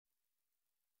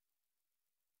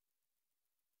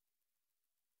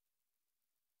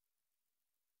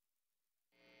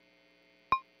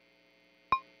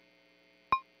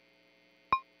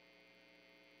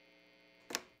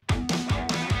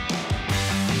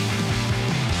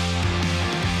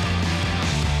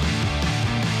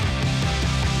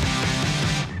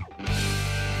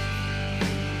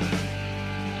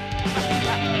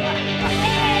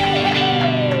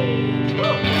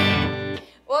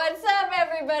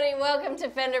everybody. Welcome to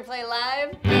Fender Play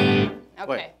Live. Okay.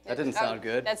 Wait, that didn't sound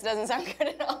good. That doesn't sound good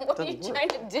at all. What are you trying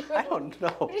to do? I don't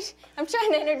know. I'm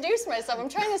trying to introduce myself. I'm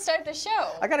trying to start the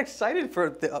show. I got excited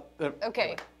for the...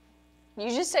 Okay. You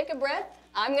just take a breath.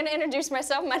 I'm going to introduce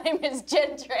myself. My name is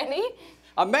Jen Trenny.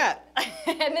 I'm Matt.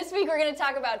 And this week we're going to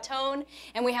talk about tone,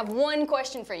 and we have one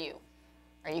question for you.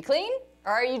 Are you clean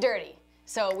or are you dirty?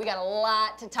 So we got a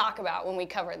lot to talk about when we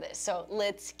cover this, so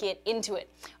let's get into it.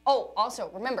 Oh, also,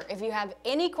 remember, if you have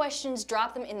any questions,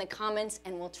 drop them in the comments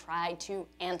and we'll try to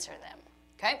answer them,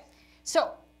 okay?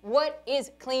 So, what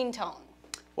is clean tone?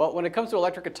 Well, when it comes to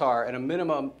electric guitar, at a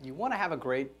minimum, you want to have a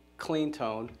great clean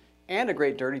tone and a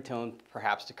great dirty tone,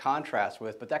 perhaps, to contrast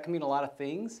with, but that can mean a lot of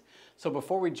things. So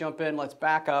before we jump in, let's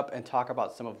back up and talk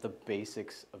about some of the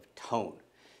basics of tone.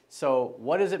 So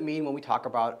what does it mean when we talk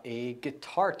about a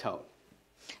guitar tone?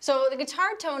 So the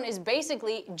guitar tone is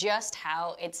basically just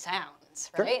how it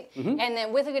sounds, right? Sure. Mm-hmm. And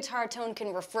then with a guitar tone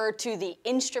can refer to the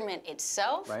instrument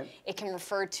itself. Right. It can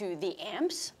refer to the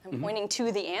amps. I'm pointing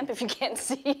to the amp if you can't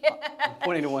see it. I'm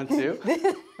pointing to one too.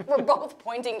 We're both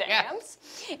pointing to Yeah. amps.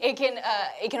 It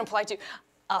can apply to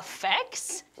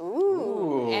effects,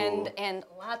 and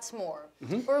lots more.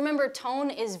 But remember, tone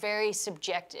is very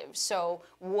subjective. So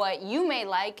what you may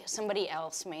like, somebody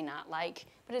else may not like.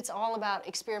 But it's all about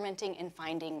experimenting and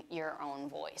finding your own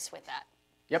voice with that.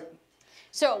 Yep.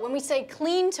 So when we say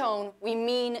clean tone, we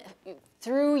mean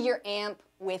through your amp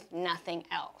with nothing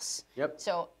else. Yep.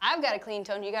 So I've got a clean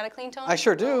tone. You got a clean tone? I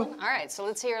sure do. All right, so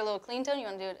let's hear a little clean tone. You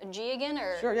want to do a G again?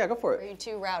 Or Sure, yeah, go for are you it.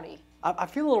 too rowdy? I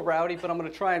feel a little rowdy, but I'm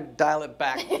going to try and dial it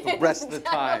back the rest of the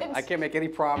time. I can't make any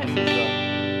promises, though.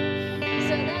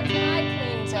 So that's my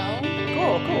clean tone.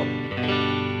 Cool, cool.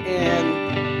 And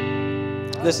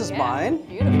this is Yeah, mine.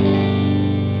 Beautiful.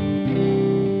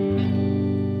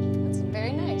 That's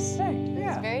very nice. Hey, yeah.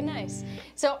 That's very nice.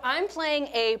 So I'm playing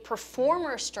a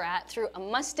Performer Strat through a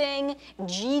Mustang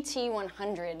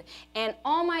GT100, and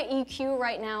all my EQ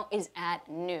right now is at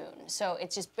noon. So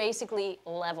it's just basically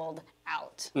leveled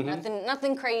out.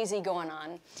 Nothing crazy going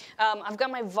on. I've got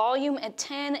my volume at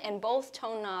 10 and both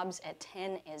tone knobs at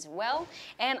 10 as well,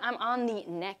 and I'm on the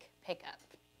neck pickup.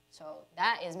 So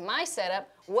that is my setup.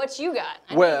 What you got?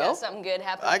 I know you got something good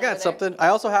happening. I got something. I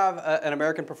also have an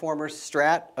American Performer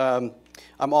Strat.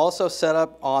 I'm also set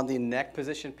up on the neck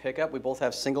position pickup. We both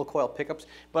have single coil pickups,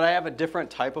 but I have a different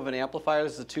type of an amplifier.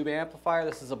 This is a tube amplifier.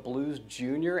 This is a Blues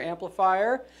Junior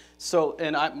amplifier. So,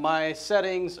 and my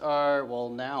settings are, well,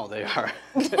 now they are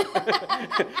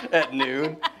at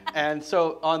noon. And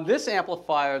so on this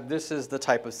amplifier, this is the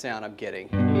type of sound I'm getting.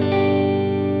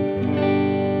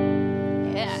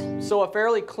 So a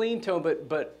fairly clean tone,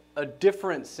 but a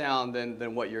different sound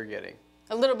than what you're getting.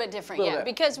 A little bit different, yeah,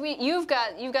 because you've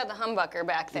got the humbucker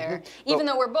back there. Even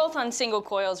though we're both on single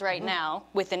coils right now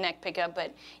with the neck pickup,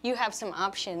 but you have some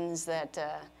options that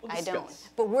I don't.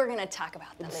 But we're gonna talk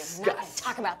about that later. We're not gonna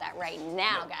talk about that right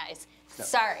now, guys. No.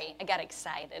 Sorry, I got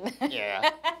excited. Yeah.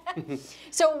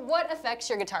 So what affects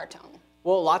your guitar tone?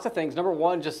 Well, lots of things. Number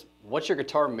one, just what's your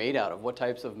guitar made out of? What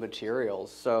types of materials?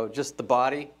 So just the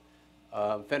body.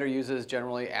 Fender uses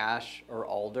generally ash or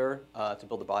alder to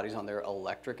build the bodies on their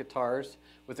electric guitars.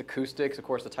 With acoustics, of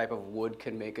course, the type of wood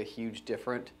can make a huge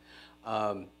difference.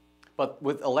 But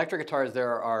with electric guitars,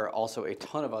 there are also a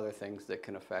ton of other things that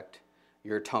can affect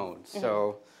your tones.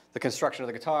 So the construction of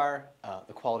the guitar,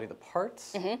 the quality of the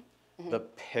parts, the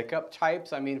pickup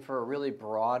types. I mean, for a really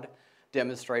broad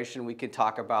demonstration, we could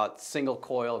talk about single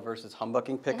coil versus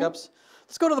humbucking pickups.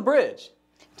 Let's go to the bridge.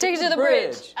 Take it to the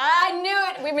bridge. I knew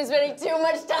it. We've been spending too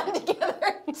much time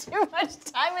together. Too much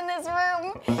time in this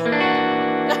room.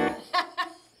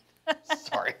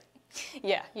 Sorry.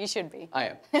 Yeah, you should be. I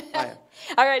am.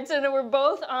 All right, so now we're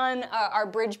both on our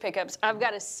bridge pickups. I've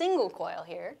got a single coil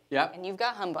here. Yeah. And you've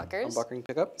got humbuckers. Humbuckering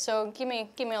pickup. So give me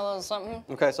a little something.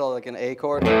 Okay, so like an A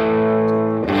chord.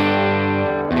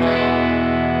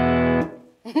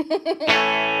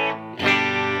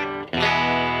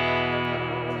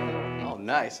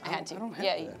 Nice. I had to. I don't have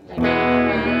that.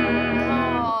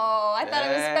 Oh, I thought it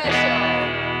was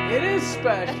special. It is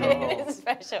special. It is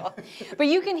special. But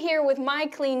you can hear with my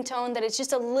clean tone that it's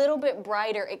just a little bit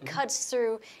brighter. It cuts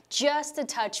through just a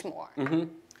touch more.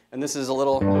 And this is a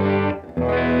little.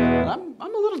 I'm a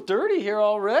little dirty here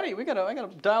already. I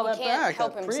gotta dial that back.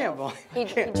 Help that himself. He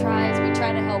tries. We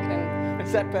try to help him.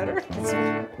 Is that better?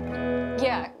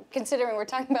 Yeah, considering we're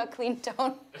talking about clean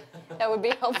tone, that would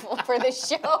be helpful for this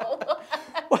show.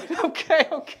 Okay.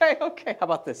 How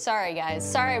about this? Sorry, guys.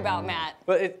 Sorry about Matt.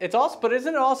 But but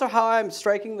isn't it also how I'm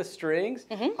striking the strings?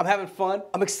 I'm having fun.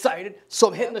 I'm excited, so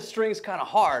I'm hitting the strings kind of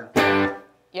hard.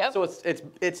 Yep. So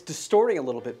it's distorting a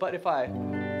little bit. But if I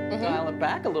dial it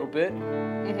back a little bit,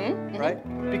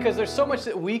 right? Because there's so much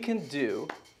that we can do,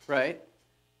 right?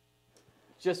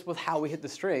 Just with how we hit the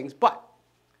strings. But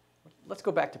let's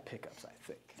go back to pickups, I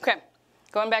think. Okay,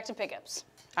 going back to pickups.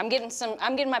 I'm getting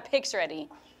my picks ready,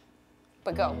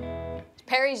 but go.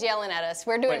 Perry's yelling at us.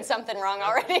 We're doing something wrong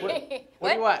already. What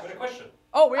do you want? We had a question.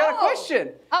 Oh, we got a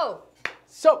question. Oh,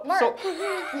 So Mark.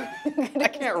 I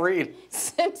can't read.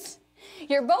 Since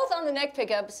you're both on the neck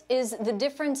pickups, is the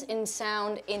difference in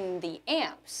sound in the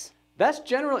amps? That's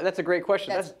a great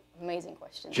question. That's an amazing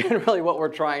question. Generally what we're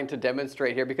trying to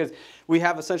demonstrate here, because we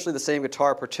have essentially the same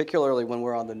guitar, particularly when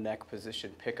we're on the neck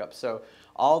position pickup. So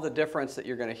all the difference that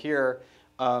you're going to hear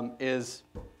is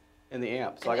in the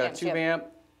amp. So I got a tube amp.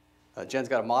 Jen's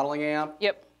got a modeling amp.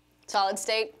 Yep. Solid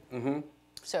state.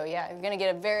 So yeah, you're going to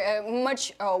get a very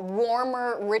much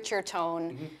warmer, richer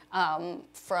tone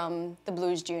from the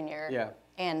Blues Junior. Yeah.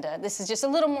 And this is just a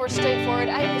little more straightforward.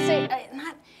 I would say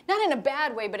not in a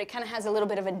bad way, but it kind of has a little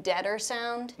bit of a deader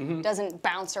sound. Doesn't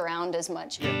bounce around as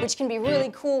much, which can be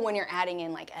really cool when you're adding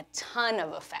in like a ton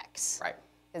of effects. Right.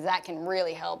 Because that can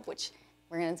really help, which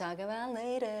we're going to talk about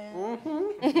later.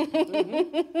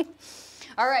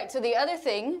 All right, so the other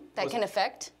thing that can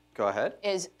affect Go ahead.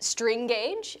 is string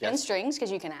gauge and strings, because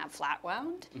you can have flat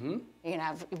wound. You can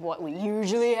have what we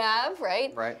usually have,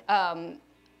 right? Right.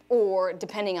 Or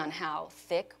depending on how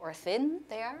thick or thin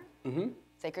they are.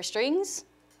 Thicker strings,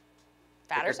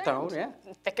 fatter Thicker sound. tone, yeah.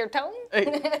 Thicker tone.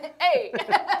 Hey. Hey.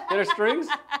 Thinner strings,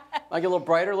 like a little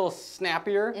brighter, a little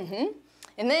snappier.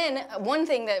 And then one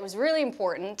thing that was really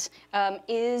important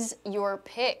is your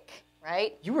pick,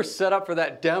 right? You were set up for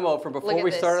that demo from before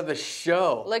we started the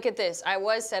show. Look at this. I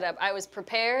was set up. I was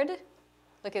prepared.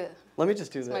 Look at Let me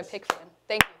just do this. my pick fan.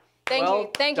 Thank you. Thank Well you.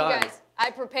 Thank you, done. guys. I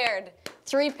prepared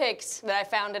 3 picks that I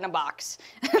found in a box.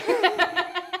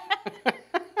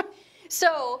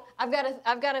 So I've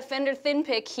got a Fender thin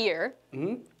pick here,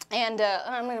 and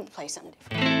I'm going to play something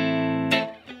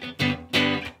different.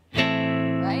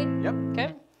 Right? Yep.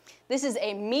 Okay. This is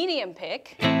a medium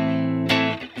pick.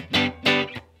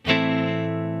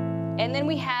 And then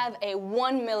we have a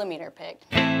 1mm pick.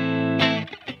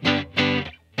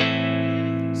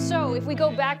 So if we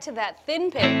go back to that thin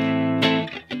pick,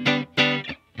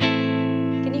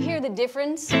 can you hear the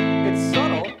difference? It's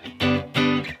subtle.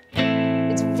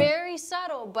 It's very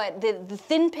subtle, but the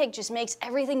thin pick just makes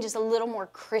everything just a little more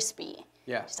crispy.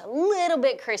 Yeah. Just a little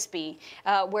bit crispy,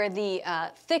 where the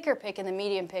thicker pick and the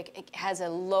medium pick, it has a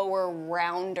lower,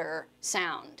 rounder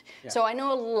sound. Yeah. So I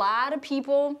know a lot of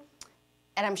people,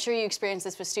 and I'm sure you experience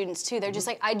this with students too, they're just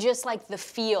like, I just like the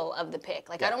feel of the pick.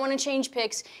 Like, I don't want to change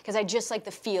picks because I just like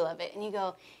the feel of it. And you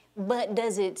go, but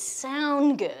does it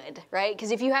sound good, right?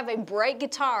 Because if you have a bright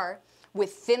guitar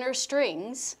with thinner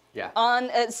strings on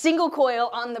a single coil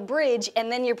on the bridge, and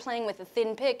then you're playing with a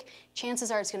thin pick, chances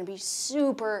are it's going to be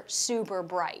super, super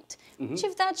bright. Which,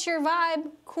 if that's your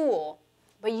vibe, cool.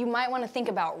 But you might want to think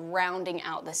about rounding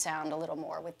out the sound a little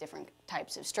more with different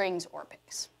types of strings or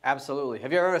picks. Absolutely.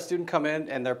 Have you ever had a student come in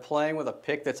and they're playing with a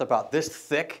pick that's about this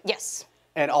thick? Yes.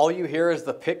 And all you hear is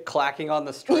the pick clacking on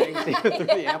the strings through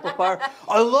the amplifier.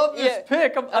 I love this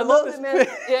pick. I love this pick.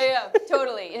 Yeah,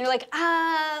 totally. And you're like,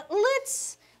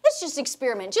 let's just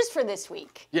experiment just for this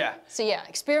week. Yeah. So yeah,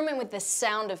 experiment with the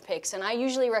sound of picks. And I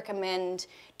usually recommend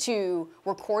to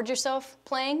record yourself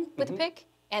playing with a pick,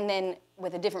 and then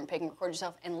with a different pick and record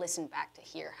yourself and listen back to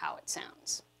hear how it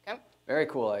sounds. Okay? Very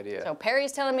cool idea. So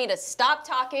Perry's telling me to stop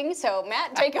talking, so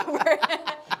Matt, take over.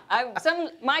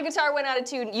 My guitar went out of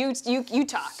tune. You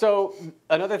talk. So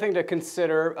another thing to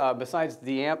consider, besides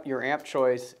the your amp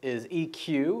choice, is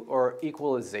EQ, or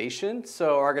equalization.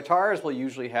 So our guitars will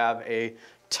usually have a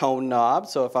tone knob.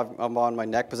 So if I'm on my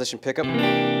neck position pickup,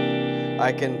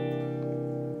 I can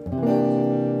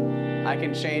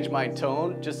change my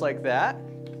tone just like that.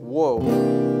 Whoa.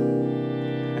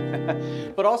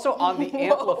 But also on the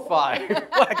amplifier.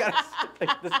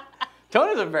 This tone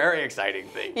is a very exciting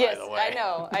thing, by the way.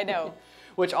 Yes, I know.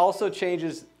 Which also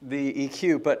changes the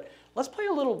EQ. But let's play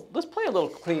a little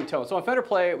clean tone. So on Fender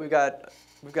Play, we've got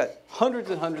hundreds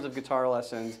and hundreds of guitar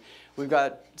lessons. We've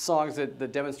got songs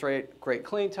that demonstrate great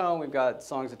clean tone. We've got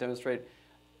songs that demonstrate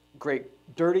great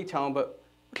dirty tone, but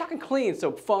we're talking clean,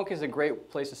 so funk is a great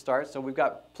place to start. So we've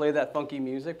got Play That Funky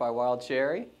Music by Wild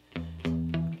Cherry.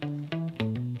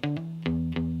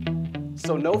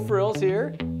 So no frills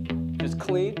here, just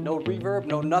clean, no reverb,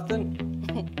 no nothing.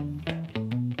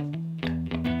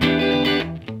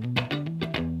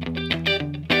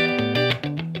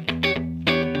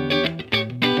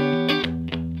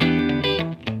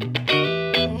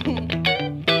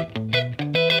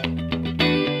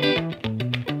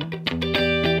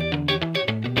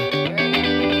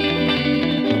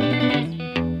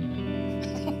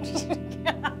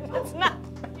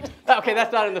 Okay,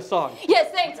 that's not in the song.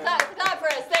 Yes, thanks. Clap for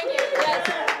us. Thank you. Yes.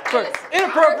 First, Yes.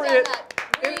 inappropriate.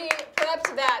 We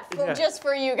prepped that just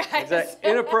for you guys. Exactly.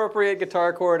 Inappropriate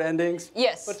guitar chord endings.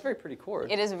 Yes. But it's a very pretty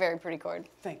chord. It is a very pretty chord.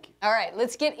 Thank you. All right,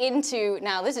 let's get into,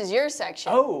 now this is your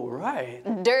section. Oh, right.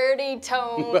 Dirty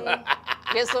tone.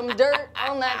 Get some dirt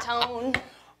on that tone.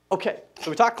 Okay,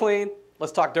 so we talk clean,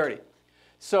 let's talk dirty.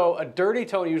 So a dirty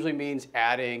tone usually means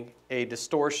adding a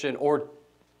distortion or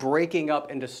breaking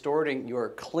up and distorting your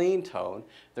clean tone.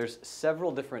 There's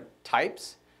several different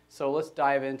types. So let's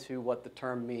dive into what the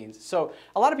term means. So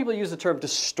a lot of people use the term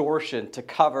distortion to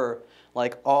cover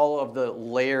like all of the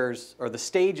layers or the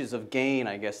stages of gain,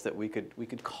 I guess that we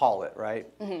could call it, right?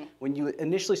 Mm-hmm. When you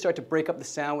initially start to break up the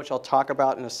sound, which I'll talk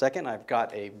about in a second, I've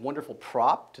got a wonderful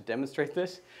prop to demonstrate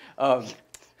this.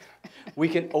 We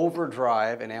can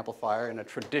overdrive an amplifier in a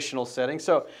traditional setting.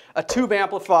 So a tube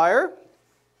amplifier,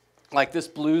 like this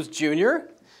Blues Junior,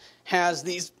 has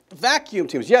these vacuum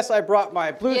tubes. Yes, I brought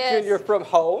my Blues Junior from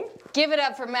home. Give it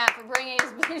up for Matt for bringing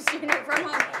his Blues Junior from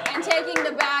home and taking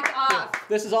the back off.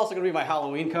 This is also going to be my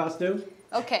Halloween costume.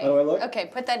 Okay. How do I look? Okay,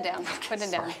 put that down. Put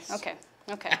it down. Okay.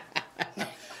 Okay.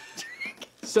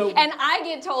 So, and I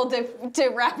get told to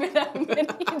wrap it up, and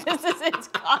this is his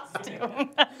costume.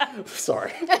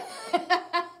 Sorry.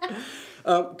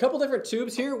 A couple different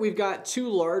tubes here. We've got two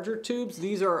larger tubes.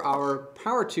 These are our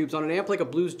power tubes. On an amp like a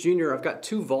Blues Junior, I've got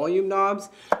two volume knobs.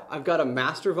 I've got a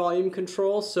master volume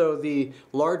control, so the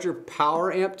larger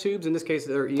power amp tubes, in this case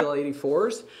they're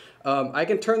EL84s, I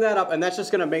can turn that up and that's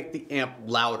just going to make the amp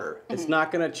louder. Mm-hmm. It's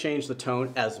not going to change the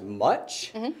tone as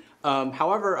much. Mm-hmm.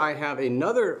 However, I have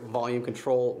another volume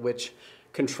control which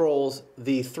controls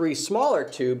the three smaller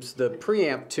tubes, the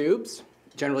preamp tubes,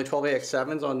 generally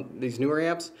 12AX7s on these newer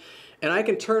amps. And I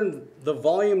can turn the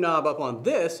volume knob up on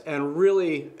this and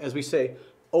really, as we say,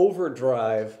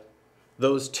 overdrive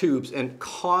those tubes and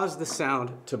cause the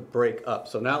sound to break up.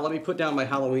 So now let me put down my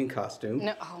Halloween costume.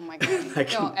 No, oh my God.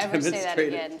 Don't ever say that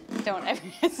again. Don't ever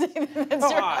say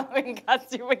that's your Halloween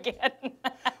costume again.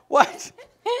 What?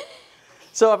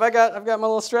 So I've got my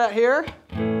little Strat here.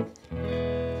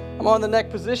 I'm on the neck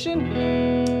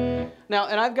position. Now,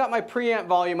 and I've got my preamp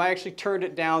volume. I actually turned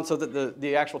it down so that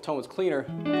the actual tone was cleaner.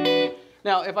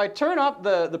 Now, if I turn up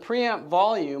the preamp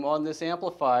volume on this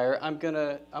amplifier, I'm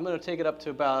gonna take it up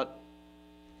to about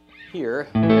here.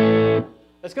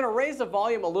 It's gonna raise the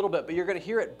volume a little bit, but you're gonna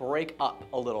hear it break up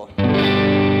a little.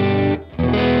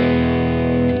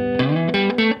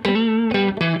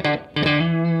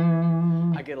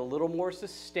 I get a little more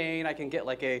sustain. I can get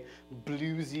like a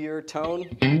bluesier tone.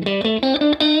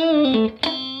 Yeah.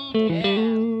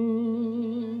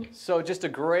 So just a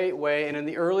great way, and in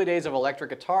the early days of electric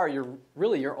guitar, your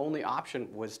only option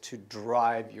was to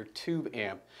drive your tube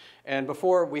amp. And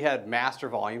before we had master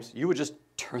volumes, you would just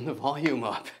turn the volume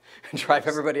up and drive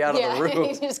everybody out of the room.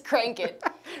 Yeah, just crank it.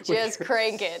 Just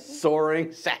crank it.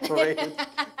 Soaring, saturated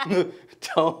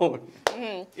tone.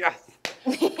 Mm. Yes.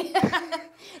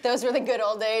 Those were the good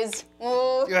old days.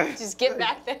 Oh, just get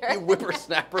back there. You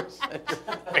whippersnappers and your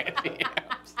fancy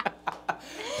amps.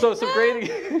 So some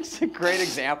great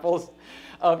examples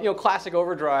of classic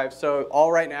overdrive. So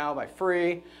All Right Now by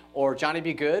Free or Johnny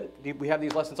Be Good. We have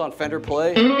these lessons on Fender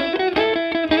Play.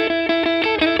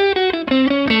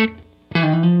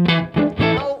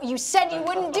 Oh, you said you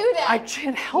wouldn't do that. I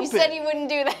can't help it. You said you wouldn't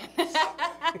do that.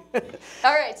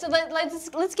 All right, so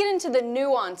let's get into the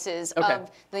nuances of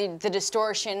the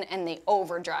distortion and the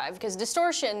overdrive, because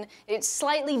distortion, it's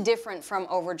slightly different from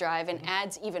overdrive and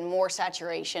adds even more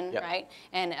saturation, right,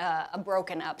 and a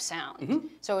broken up sound.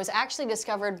 So it was actually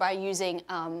discovered by using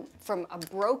from a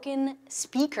broken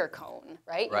speaker cone,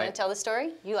 right? You want to tell the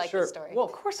story? You like this story. Well,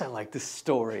 of course I like this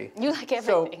story. You like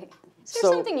everything. Is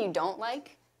there something you don't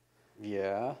like?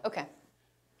 Yeah. Okay.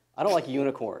 I don't like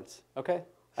unicorns, okay?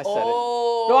 I said it.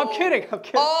 No, I'm kidding.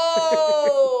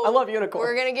 Oh! I love unicorns.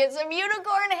 We're going to get some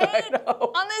unicorn hate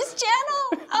on this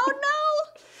channel. Oh,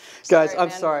 no. Guys, I'm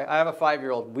sorry. I have a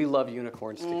 5-year-old. We love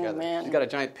unicorns together. Man. She's got a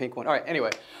giant pink one. All right,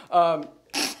 anyway. So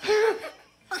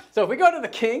if we go to the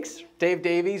Kinks, Dave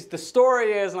Davies, the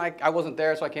story is, and I wasn't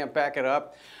there, so I can't back it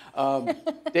up.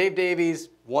 Dave Davies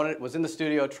was in the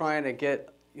studio trying to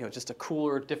get just a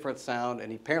cooler, different sound, and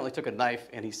he apparently took a knife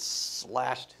and he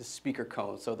slashed his speaker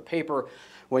cone. So the paper,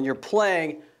 when you're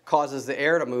playing, causes the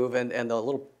air to move, and the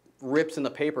little rips in the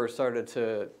paper started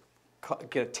to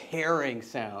get a tearing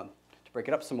sound to break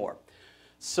it up some more.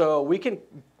 So we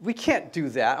can't do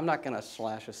that. I'm not going to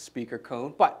slash a speaker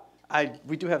cone, but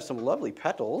we do have some lovely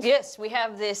pedals. Yes, we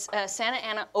have this Santa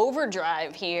Ana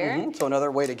Overdrive here. So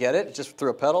another way to get it, just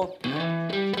through a pedal. Oh,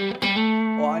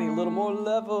 I need a little more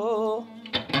level.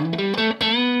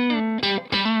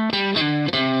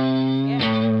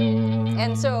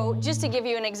 just to give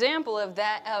you an example of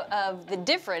that, of the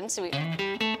difference, now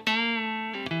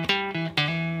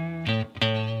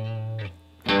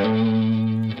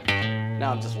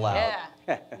I'm just loud.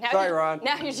 Yeah. Sorry, Ron.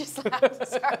 Now you're just loud.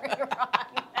 Sorry, Ron.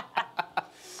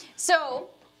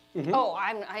 So, oh,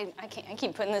 I can't. I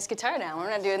keep putting this guitar down. We're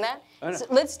not doing that. So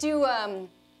let's do a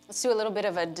little bit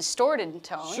of a distorted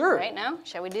tone. Sure. Right now.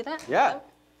 Shall we do that? Yeah.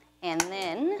 And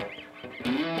then. A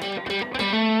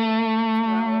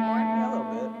little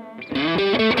bit.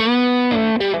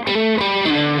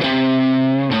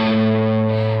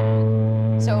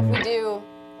 So if we do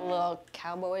a little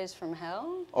Cowboys from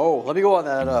Hell. Oh, let me go on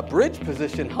that bridge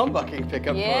position humbucking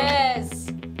pickup. Yes.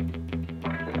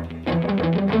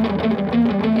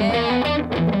 Yeah.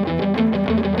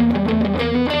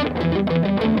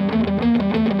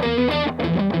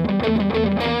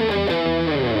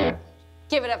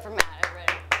 Give it up for Matt,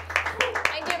 everybody.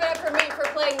 And give it up for me for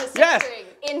playing the sixth string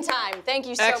in time. Thank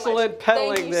you so much. Excellent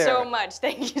pedaling there. Thank you so much.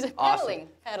 Thank you. Awesome.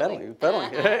 Pedaling.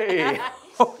 Pedaling. Hey.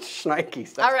 Oh,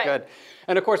 shnikes. That's All right. good.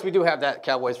 And of course, we do have that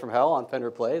Cowboys from Hell on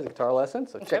Fender Plays, a guitar lesson,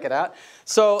 so check it out.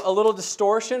 So a little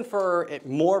distortion for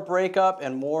more breakup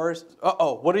and more.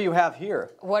 Uh-oh, what do you have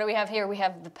here? What do we have here? We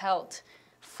have the Pelt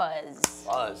Fuzz.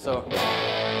 Fuzz. So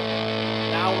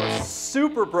now we're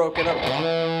super broken up.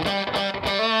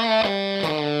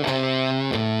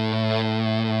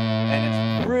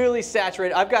 And it's really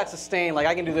saturated. I've got sustain, like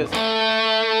I can do this.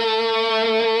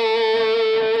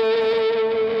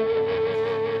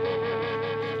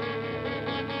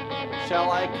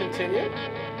 Shall I continue?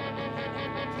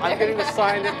 I'm getting the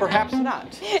sign that perhaps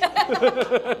not.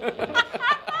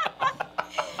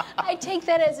 I take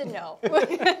that as a no.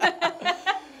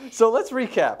 So let's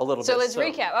recap a little bit. So let's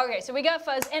recap. Okay, so we got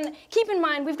fuzz, and keep in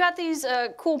mind we've got these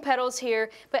cool pedals here,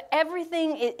 but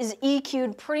everything is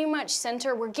EQ'd pretty much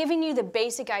center. We're giving you the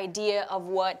basic idea of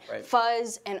what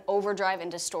fuzz and overdrive and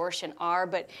distortion are,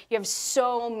 but you have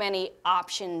so many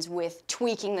options with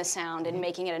tweaking the sound and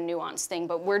making it a nuanced thing.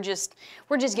 But we're just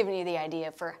giving you the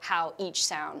idea for how each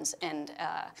sounds and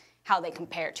how they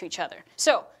compare to each other.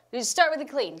 So let's start with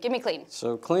the clean. Give me clean.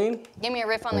 So clean. Give me a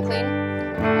riff on the clean.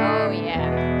 Oh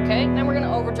yeah. Okay, then we're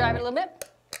gonna overdrive it a little bit.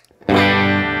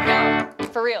 Now,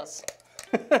 for reals.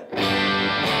 Yeah,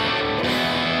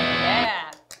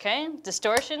 okay,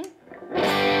 distortion.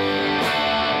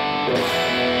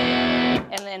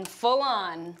 And then full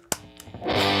on.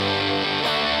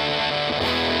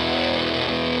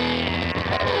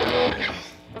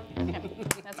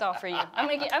 That's all for you. I'm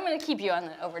gonna keep you on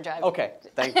the overdrive. Okay,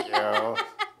 thank you.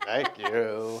 Thank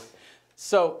you.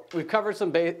 So we've covered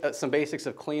some basics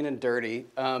of clean and dirty.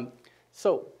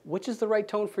 So which is the right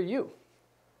tone for you?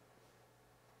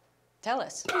 Tell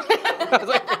us.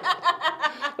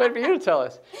 Wait for you to tell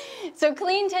us. So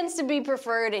clean tends to be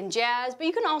preferred in jazz, but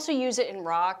you can also use it in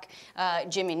rock.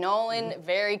 Jimmy Nolan,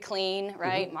 very clean,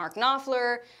 right? Mark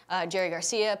Knopfler, Jerry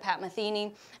Garcia, Pat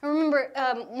Metheny. And remember,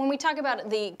 when we talk about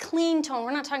the clean tone,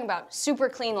 we're not talking about super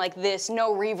clean like this,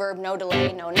 no reverb, no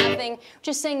delay, no nothing.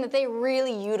 Just saying that they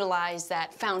really utilize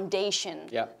that foundation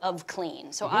of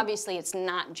clean. So obviously it's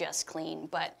not just clean,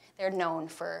 but they're known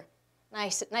for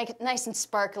nice and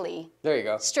sparkly. There you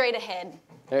go. Straight ahead.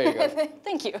 There you go.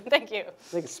 Thank you, thank you. I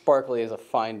think sparkly is a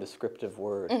fine descriptive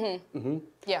word.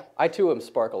 Yeah. I too am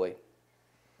sparkly.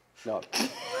 No.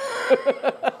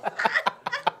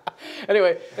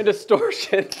 Anyway, in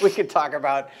distortion, we could talk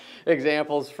about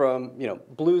examples from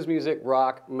blues music,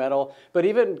 rock, metal, but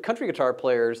even country guitar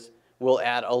players will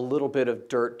add a little bit of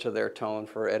dirt to their tone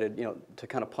for to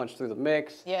kind of punch through the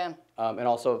mix. Yeah. And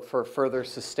also for further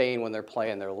sustain when they're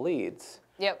playing their leads.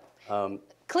 Yep.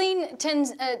 Clean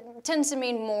tends to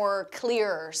mean more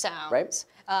clearer sounds. Right.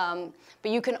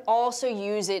 But you can also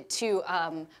use it to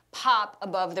pop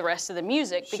above the rest of the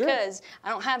music because I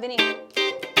don't have any.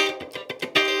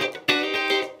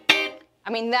 I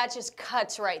mean, that just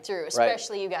cuts right through,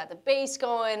 especially you got the bass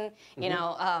going, you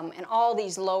know, and all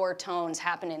these lower tones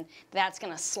happening. That's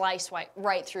going to slice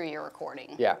right through your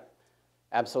recording. Yeah,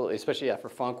 absolutely. Especially for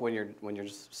funk when you're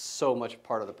just so much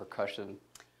part of the percussion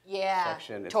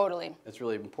section. Totally. It's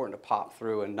really important to pop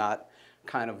through and not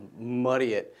kind of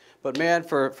muddy it. But man,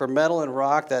 for metal and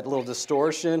rock, that little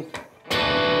distortion.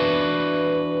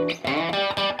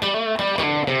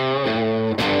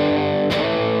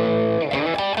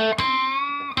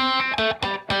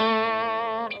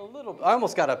 I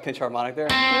almost got a pinch harmonic there.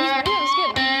 Yeah, it was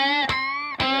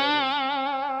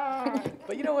good.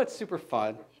 But you know what's super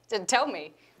fun? Tell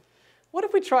me. What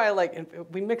if we try,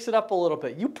 we mix it up a little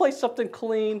bit? You play something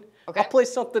clean, I'll play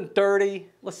something dirty.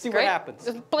 Let's see what happens.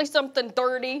 Just play something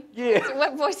dirty. Yeah. So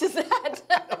what voice is that?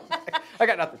 I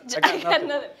got nothing. I got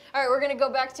nothing. All right, we're going to go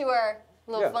back to our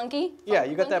A little funky? Yeah,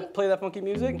 you got funky? that, play that funky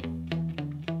music.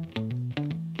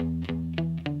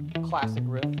 Classic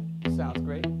riff, sounds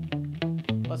great.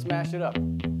 Let's mash it up.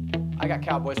 I got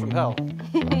Cowboys from Hell.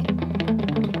 Here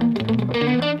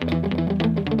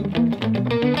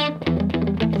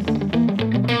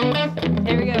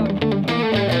we go.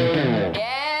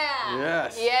 Yeah.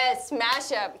 Yes. Yes,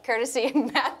 mashup, courtesy of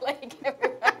Matt Lake,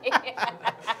 everybody.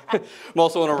 I'm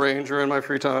also an arranger in my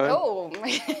free time. Oh,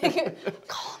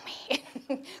 call me.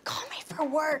 Call me for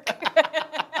work.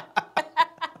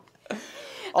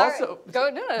 Also, right. Go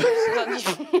do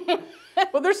it.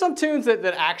 well, there's some tunes that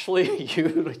actually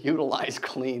utilize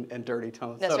clean and dirty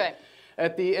tones. That's right.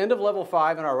 At the end of level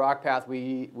 5 in our rock path,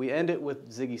 we end it with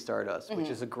Ziggy Stardust, which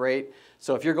is a great.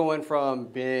 So if you're going from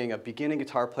being a beginning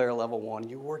guitar player level 1,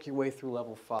 you work your way through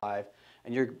level 5,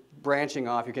 and you're branching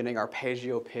off. You're getting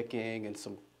arpeggio picking and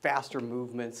some faster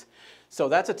movements. So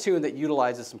that's a tune that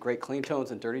utilizes some great clean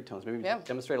tones and dirty tones. Maybe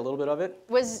demonstrate a little bit of it.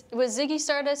 Was Ziggy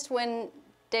Stardust when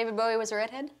David Bowie was a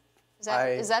redhead? Is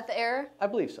that the era? I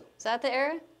believe so. Is that the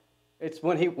era? It's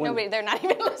when he. Nobody, they're not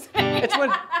even listening.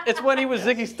 It's when he was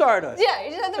Ziggy Stardust. Yeah,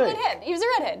 he just had the redhead. He was a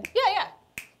redhead. Yeah, yeah.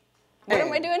 What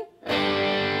am I doing?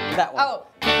 That one. Oh.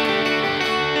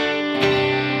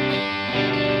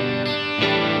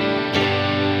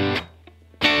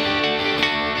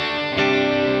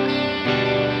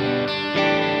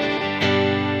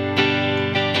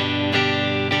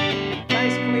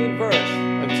 Nice clean verse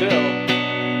until.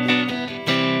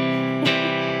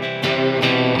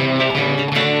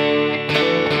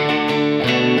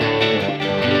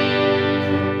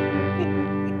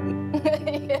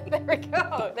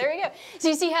 There we go. So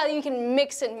you see how you can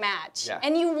mix and match,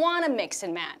 and you want to mix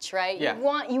and match, right? Yeah.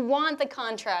 You want the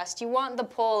contrast, you want the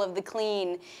pull of the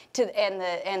clean and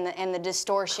the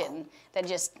distortion that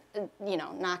just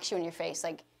knocks you in your face,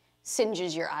 like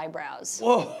singes your eyebrows.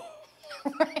 Whoa.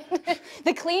 Right?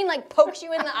 The clean like pokes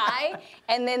you in the eye,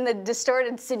 and then the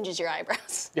distorted singes your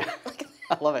eyebrows. Yeah,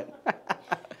 I love it.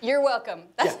 You're welcome.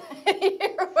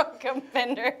 You're welcome,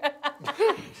 Fender.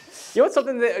 You know what's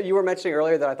something that you were mentioning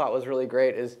earlier that I thought was really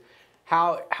great is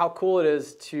how cool it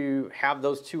is to have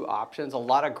those two options. A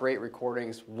lot of great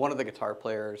recordings, one of the guitar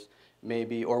players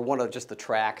maybe, or one of just the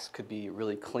tracks could be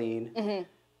really clean,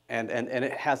 and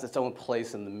it has its own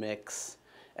place in the mix.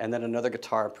 And then another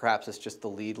guitar, perhaps it's just the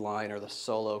lead line or the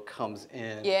solo comes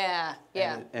in. Yeah,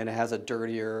 yeah. And it has a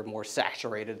dirtier, more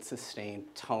saturated, sustained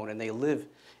tone, and they live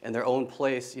in their own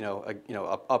place,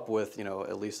 up with,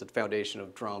 at least the foundation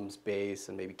of drums, bass,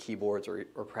 and maybe keyboards or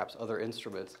perhaps other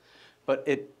instruments. But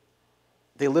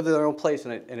they live in their own place,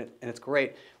 and it's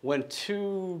great. When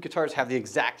two guitars have the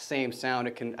exact same sound,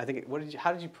 it can. I think.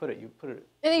 How did you put it? You put it.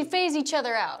 They phase each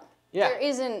other out. Yeah.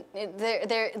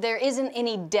 There isn't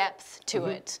any depth to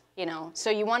it, So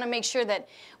you want to make sure that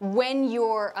when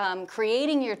you're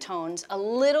creating your tones, a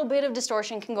little bit of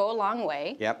distortion can go a long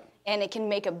way. Yep. And it can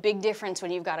make a big difference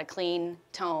when you've got a clean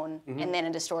tone and then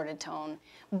a distorted tone.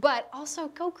 But also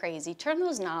go crazy. Turn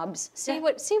those knobs. See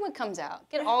what comes out.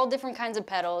 Get all different kinds of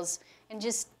pedals and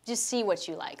just see what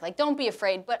you like. Like, don't be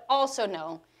afraid, but also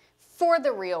know, for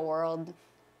the real world,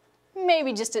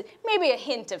 maybe a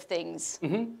hint of things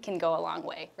can go a long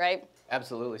way, right?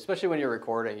 Absolutely, especially when you're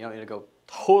recording. You don't need to go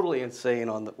totally insane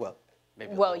on the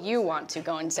maybe. Well, you want to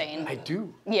go insane. I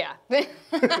do. Yeah.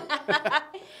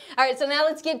 All right, so now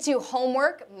let's get to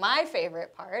homework, my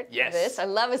favorite part of this. I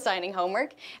love assigning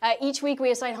homework. Each week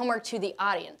we assign homework to the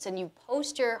audience, and you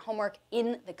post your homework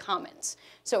in the comments.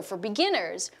 So for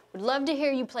beginners, we'd love to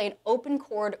hear you play an open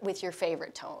chord with your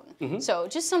favorite tone. So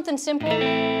just something simple.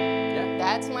 Yeah.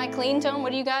 That's my clean tone.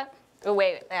 What do you got? Oh,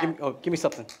 wait. Give me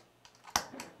something.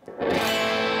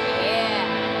 Yeah.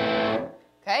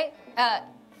 Okay.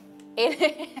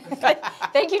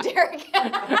 Thank you, Derek.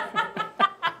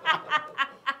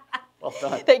 Well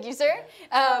done. Thank you, sir.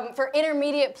 For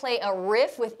intermediate, play a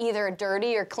riff with either a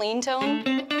dirty or clean tone.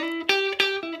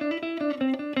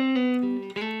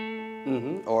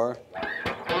 Or.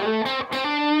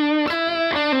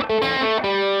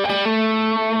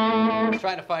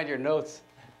 Trying to find your notes.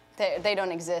 They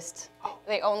don't exist.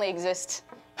 They only exist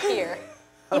here.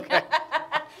 Okay.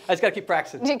 I just got to keep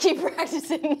practicing. To keep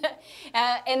practicing.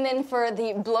 And then for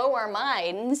the blow our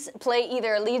minds, play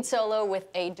either a lead solo with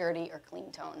a dirty or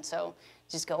clean tone. So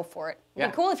just go for it.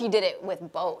 It'd be cool if you did it with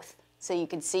both. So you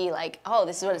could see like, oh,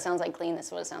 this is what it sounds like clean, this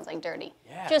is what it sounds like dirty.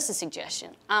 Yeah. Just a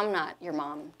suggestion. I'm not your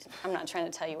mom. I'm not trying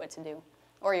to tell you what to do.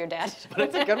 Or your dad. But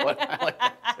it's a good one. I like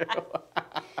that too.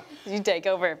 You take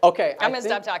over. Okay. I'm going to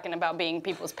stop talking about being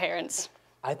people's parents.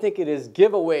 I think it is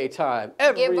giveaway time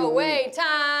every Giveaway week.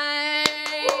 time!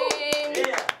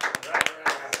 Yeah.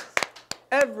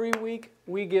 every week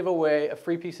we give away a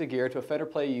free piece of gear to a Fender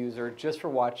Play user just for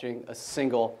watching a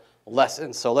single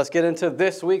lesson. So let's get into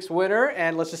this week's winner,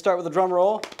 and let's just start with a drum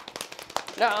roll.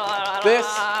 This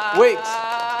week's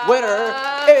winner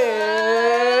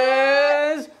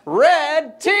is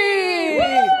Red Team!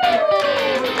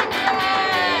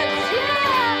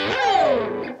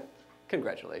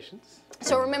 Congratulations.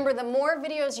 So remember, the more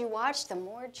videos you watch, the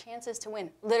more chances to win.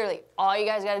 Literally, all you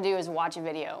guys got to do is watch a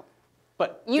video.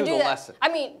 But You do the that. lesson. I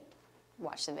mean,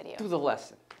 watch the video. Do the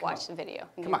lesson. Watch the video.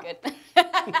 Come on. Good. All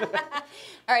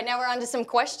right, now we're on to some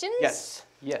questions. Yes.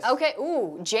 Yes. Okay.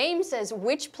 Ooh, James says,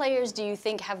 which players do you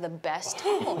think have the best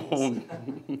tones?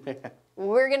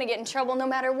 We're gonna get in trouble no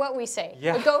matter what we say.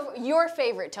 Yeah. But go for your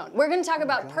favorite tone. We're gonna talk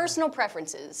about personal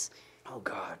preferences. Oh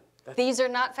God. These are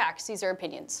not facts. These are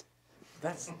opinions.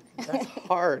 That's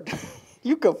hard.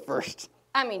 You go first.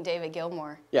 I mean, David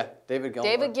Gilmour. Yeah, David Gilmour.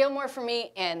 David Gilmour for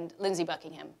me, and Lindsey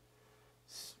Buckingham.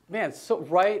 Man, so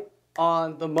right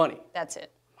on the money. That's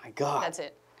it. My God. That's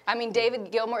it. I mean,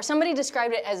 David Gilmour, somebody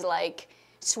described it as like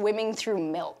swimming through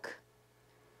milk,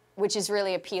 which is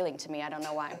really appealing to me. I don't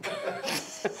know why.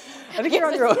 I think you're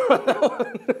on your own.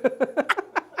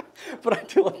 But I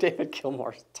do love David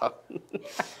Gilmour's tone.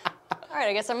 All right,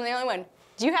 I guess I'm the only one.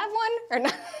 Do you have one or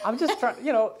not? I'm just trying,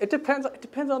 you know, it depends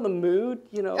on the mood,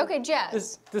 you know. Okay,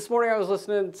 jazz. This morning I was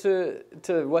listening to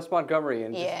Wes Montgomery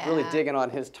and just really digging on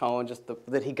his tone, just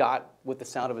that he got with the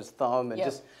sound of his thumb, and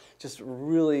just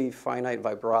really finite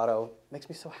vibrato. Makes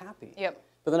me so happy. Yep.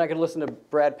 But then I could listen to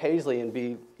Brad Paisley and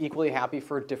be equally happy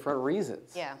for different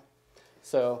reasons. Yeah.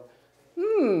 So,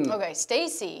 Okay,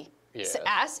 Stacy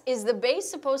asks, is the bass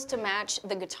supposed to match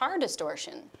the guitar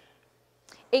distortion?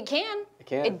 It can. It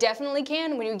can. It definitely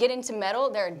can. When you get into metal,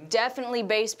 there are definitely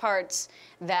bass parts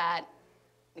that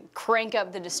crank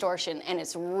up the distortion, and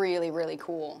it's really, really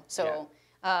cool. So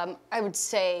I would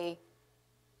say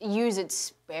use it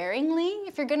sparingly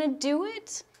if you're gonna do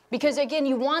it. Because again,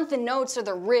 you want the notes or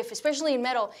the riff, especially in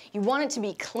metal, you want it to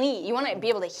be clean. You want to be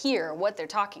able to hear what they're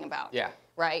talking about. Yeah.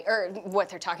 Right? Or what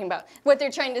they're talking about, what they're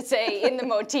trying to say in the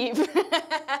motif.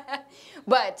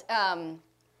 But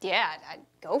yeah, I'd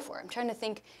go for it. I'm trying to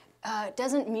think.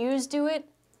 Doesn't Muse do it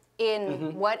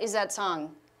in, what is that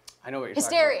song? I know what you're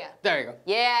Hysteria. talking about. There you go.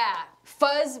 Yeah.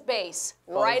 Fuzz bass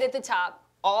right at the top,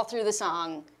 all through the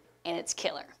song, and it's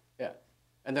killer. Yeah.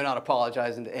 And they're not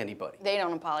apologizing to anybody. They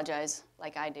don't apologize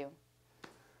like I do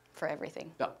for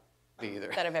everything No, me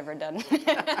either. that I've ever done.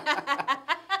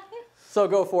 So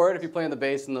go for it if you're playing the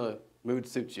bass and the mood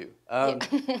suits you.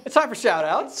 It's time for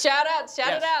shout-outs. Shout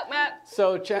it out, Matt.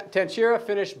 So Tanchira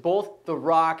finished both the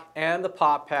rock and the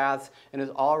pop paths and is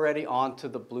already on to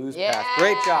the blues path.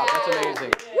 Great job. That's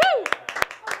amazing. Woo!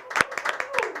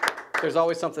 There's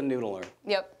always something new to learn.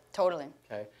 Yep, totally.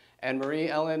 Okay. And Marie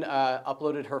Ellen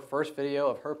uploaded her first video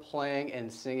of her playing and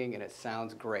singing, and it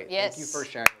sounds great. Yes. Thank you for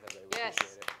sharing with everybody. We Yes.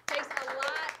 appreciate it. Takes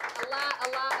a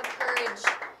lot of courage.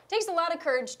 Takes a lot of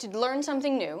courage to learn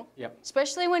something new, Yep.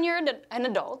 especially when you're an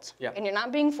adult Yep. and you're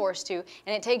not being forced to.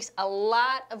 And it takes a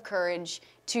lot of courage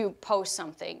to post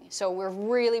something. So we're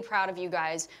really proud of you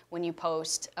guys when you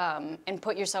post and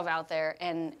put yourself out there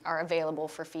and are available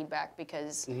for feedback,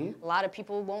 because a lot of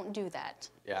people won't do that.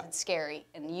 Yeah. It's scary,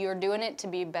 and you're doing it to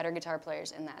be better guitar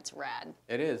players, and that's rad.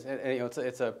 It is. And, you know,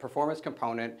 it's a performance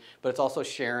component, but it's also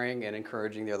sharing and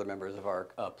encouraging the other members of our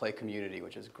Play community,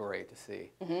 which is great to see.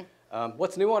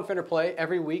 What's new on Fender Play?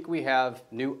 Every week we have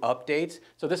new updates.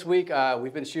 So this week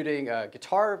we've been shooting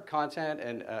guitar content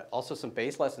and also some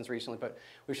bass lessons recently, but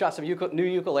we've shot some new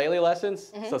ukulele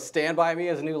lessons. So Stand By Me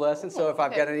is a new lesson. So if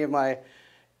I've got any of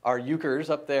our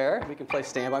ukers up there, we can play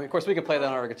Stand By Me. Of course, we can play that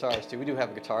on our guitars too. We do have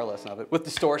a guitar lesson of it with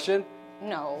distortion.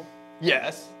 No.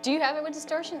 Yes. Do you have it with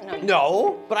distortion? No.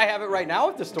 No, but I have it right now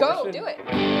with distortion. Go, do it.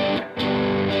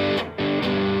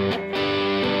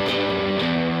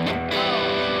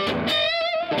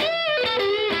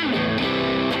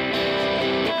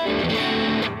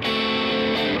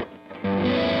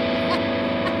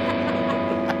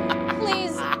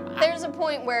 Please, there's a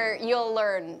point where you'll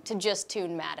learn to just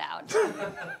tune Matt out.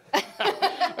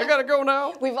 I gotta go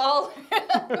now. We've all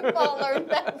learned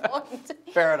that point.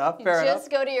 Fair enough. Fair enough.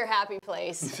 Just go to your happy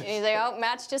place. And you say, oh,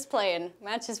 Matt's just playing.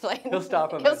 Matt's just playing. He'll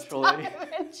stop eventually.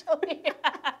 He'll stop eventually.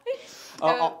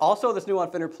 Also, this new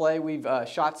on Fender Play, we've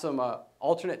shot some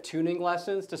alternate tuning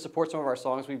lessons to support some of our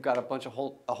songs. We've got a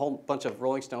whole bunch of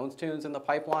Rolling Stones tunes in the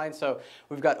pipeline. So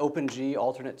we've got Open G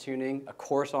alternate tuning, a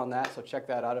course on that. So check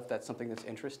that out if that's something that's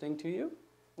interesting to you.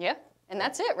 Yeah, and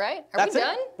that's it, right? Are That's we it.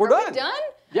 done? We're Are done. we done?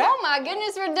 Yeah. Oh my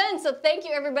goodness, we're done. So thank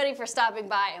you everybody for stopping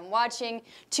by and watching.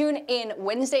 Tune in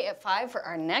Wednesday at 5 for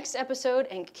our next episode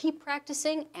and keep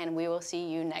practicing, and we will see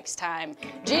you next time.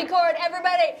 G chord,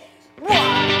 everybody.